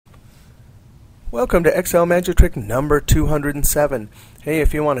Welcome to Excel Magic Trick number 207. Hey,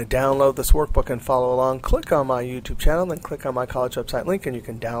 if you want to download this workbook and follow along, click on my YouTube channel, then click on my college website link, and you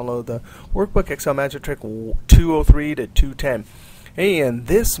can download the workbook Excel Magic Trick 203 to 210. Hey, in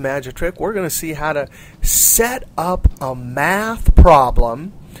this magic trick, we're going to see how to set up a math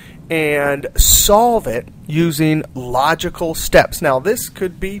problem and solve it using logical steps. Now, this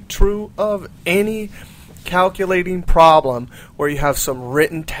could be true of any calculating problem where you have some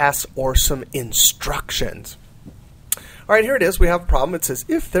written tests or some instructions. All right, here it is. We have a problem. It says,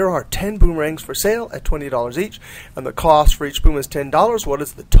 if there are 10 boomerangs for sale at $20 each and the cost for each boom is $10, what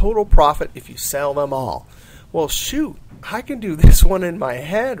is the total profit if you sell them all? Well, shoot, I can do this one in my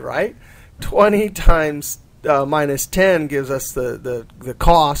head, right? 20 times minus 10 gives us the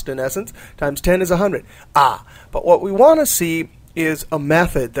cost, in essence, times 10 is 100. But what we want to see is a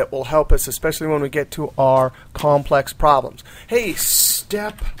method that will help us, especially when we get to our complex problems. Hey,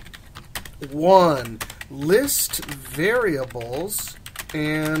 step 1, list variables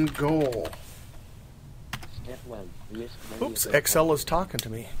and goal. Step 1, list variables. Oops, Excel is talking to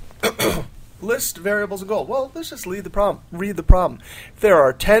me. List variables and goal. Well, let's just read the problem. If there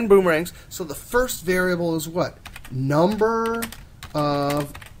are 10 boomerangs, so the first variable is what? Number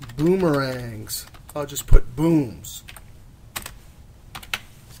of boomerangs. I'll just put booms.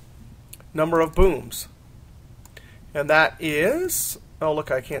 Number of booms. And that is, oh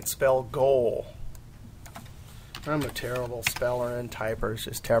look, I can't spell goal. I'm a terrible speller and typer. It's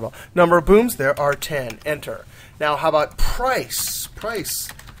just terrible. Number of booms, there are 10. Enter. Now, how about price? Price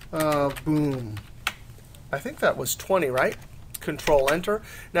of boom. I think that was 20, right? Control Enter.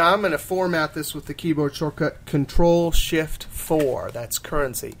 Now, I'm going to format this with the keyboard shortcut Control Shift 4. That's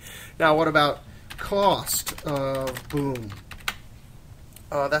currency. Now, what about cost of boom?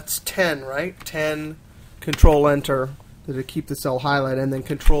 That's 10, right? 10, Control Enter to keep the cell highlighted, and then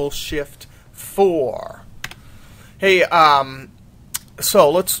Control Shift 4. Hey,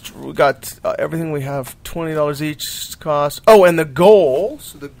 so we got everything we have, $20 each cost. Oh, and the goal.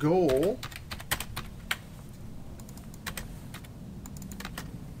 So the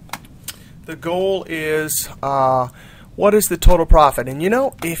goal is what is the total profit? And you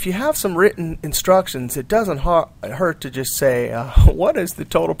know, if you have some written instructions, it doesn't hurt to just say, what is the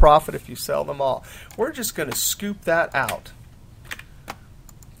total profit if you sell them all? We're just going to scoop that out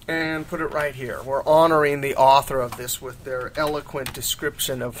and put it right here. We're honoring the author of this with their eloquent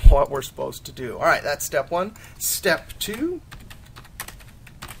description of what we're supposed to do. All right, that's step 1. Step 2.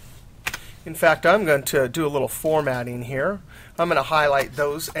 In fact, I'm going to do a little formatting here. I'm going to highlight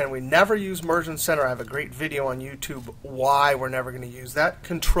those, and we never use merge and center. I have a great video on YouTube why we're never going to use that.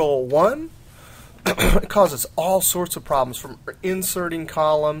 Control 1. It causes all sorts of problems, from inserting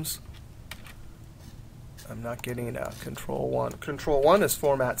columns. I'm not getting Control 1. Control 1 is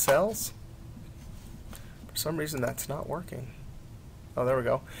format cells. For some reason, that's not working. Oh, there we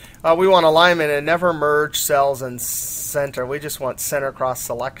go. We want alignment and never merge cells and center. We just want center cross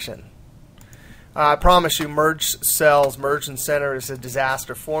selection. I promise you, merge cells, merge and center is a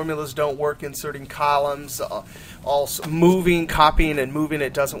disaster. Formulas don't work. Inserting columns, also moving, copying, and moving,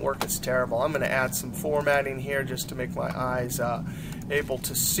 it doesn't work. It's terrible. I'm going to add some formatting here just to make my eyes able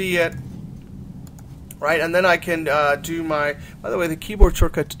to see it. Right, and then I can do my, by the way, the keyboard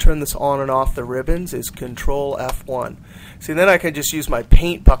shortcut to turn this on and off the ribbons is Control F1. See, then I can just use my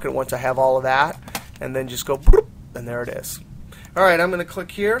paint bucket once I have all of that, and then just go, boop, and there it is. All right, I'm going to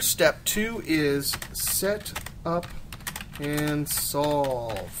click here. Step 2 is set up and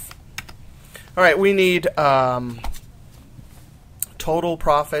solve. All right, we need total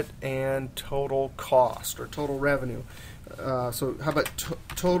profit and total cost, or total revenue. So how about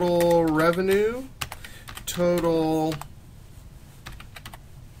total revenue, total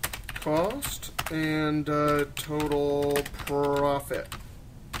cost, and total profit?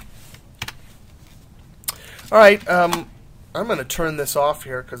 All right. I'm going to turn this off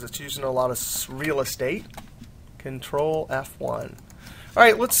here because it's using a lot of real estate. Control F1. All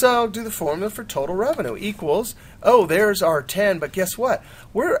right, let's do the formula for total revenue. Equals, oh, there's our 10, but guess what?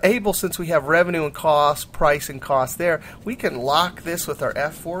 We're able, since we have revenue and cost, price and cost there, we can lock this with our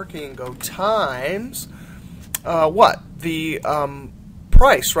F4 key and go times, what? The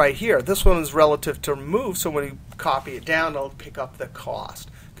price right here. This one is relative to remove, so when you copy it down, it'll pick up the cost.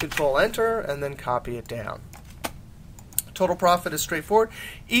 Control Enter, and then copy it down. Total profit is straightforward.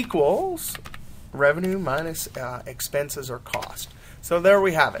 Equals revenue minus expenses or cost. So there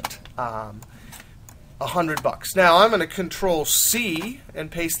we have it. $100. Now I'm going to Control C and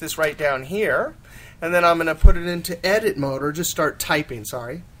paste this right down here, and then I'm going to put it into edit mode, or just start typing.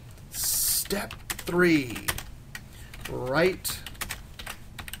 Sorry. Step 3. Write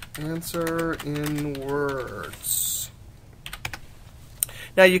Answer in words.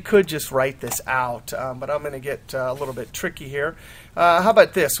 Now you could just write this out, but I'm going to get a little bit tricky here. How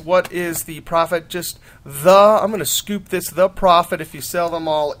about this? What is the profit? Just I'm going to scoop this. The profit if you sell them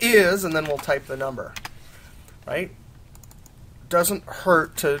all is, and then we'll type the number. Right? Doesn't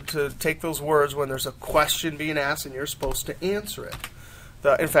hurt to take those words when there's a question being asked and you're supposed to answer it.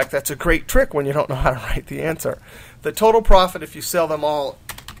 In fact, that's a great trick when you don't know how to write the answer. The total profit if you sell them all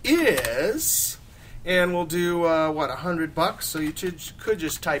is, and we'll do what, $100? So you could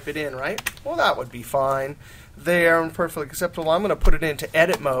just type it in, right? Well, that would be fine there and perfectly acceptable. I'm going to put it into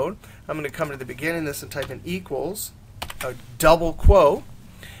edit mode. I'm going to come to the beginning of this and type in equals, a double quote,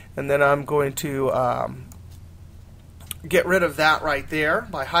 and then I'm going to get rid of that right there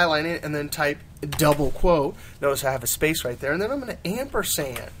by highlighting it and then type double quote. Notice I have a space right there, and then I'm going to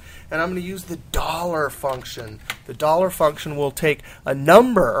ampersand. And I'm going to use the dollar function. The dollar function will take a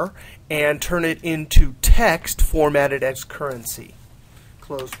number and turn it into text formatted as currency.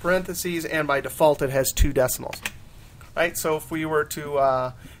 Close parentheses, and by default it has 2 decimals. Right? So if we were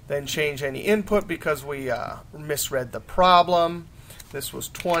to then change any input because we misread the problem, this was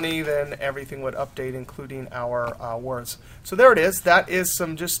 20, then everything would update, including our words. So there it is. That is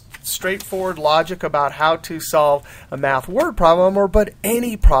some just straightforward logic about how to solve a math word problem, but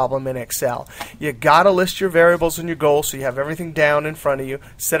any problem in Excel. You got to list your variables and your goals so you have everything down in front of you.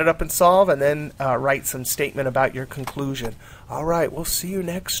 Set it up and solve, and then write some statement about your conclusion. All right, we'll see you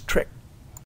next trick.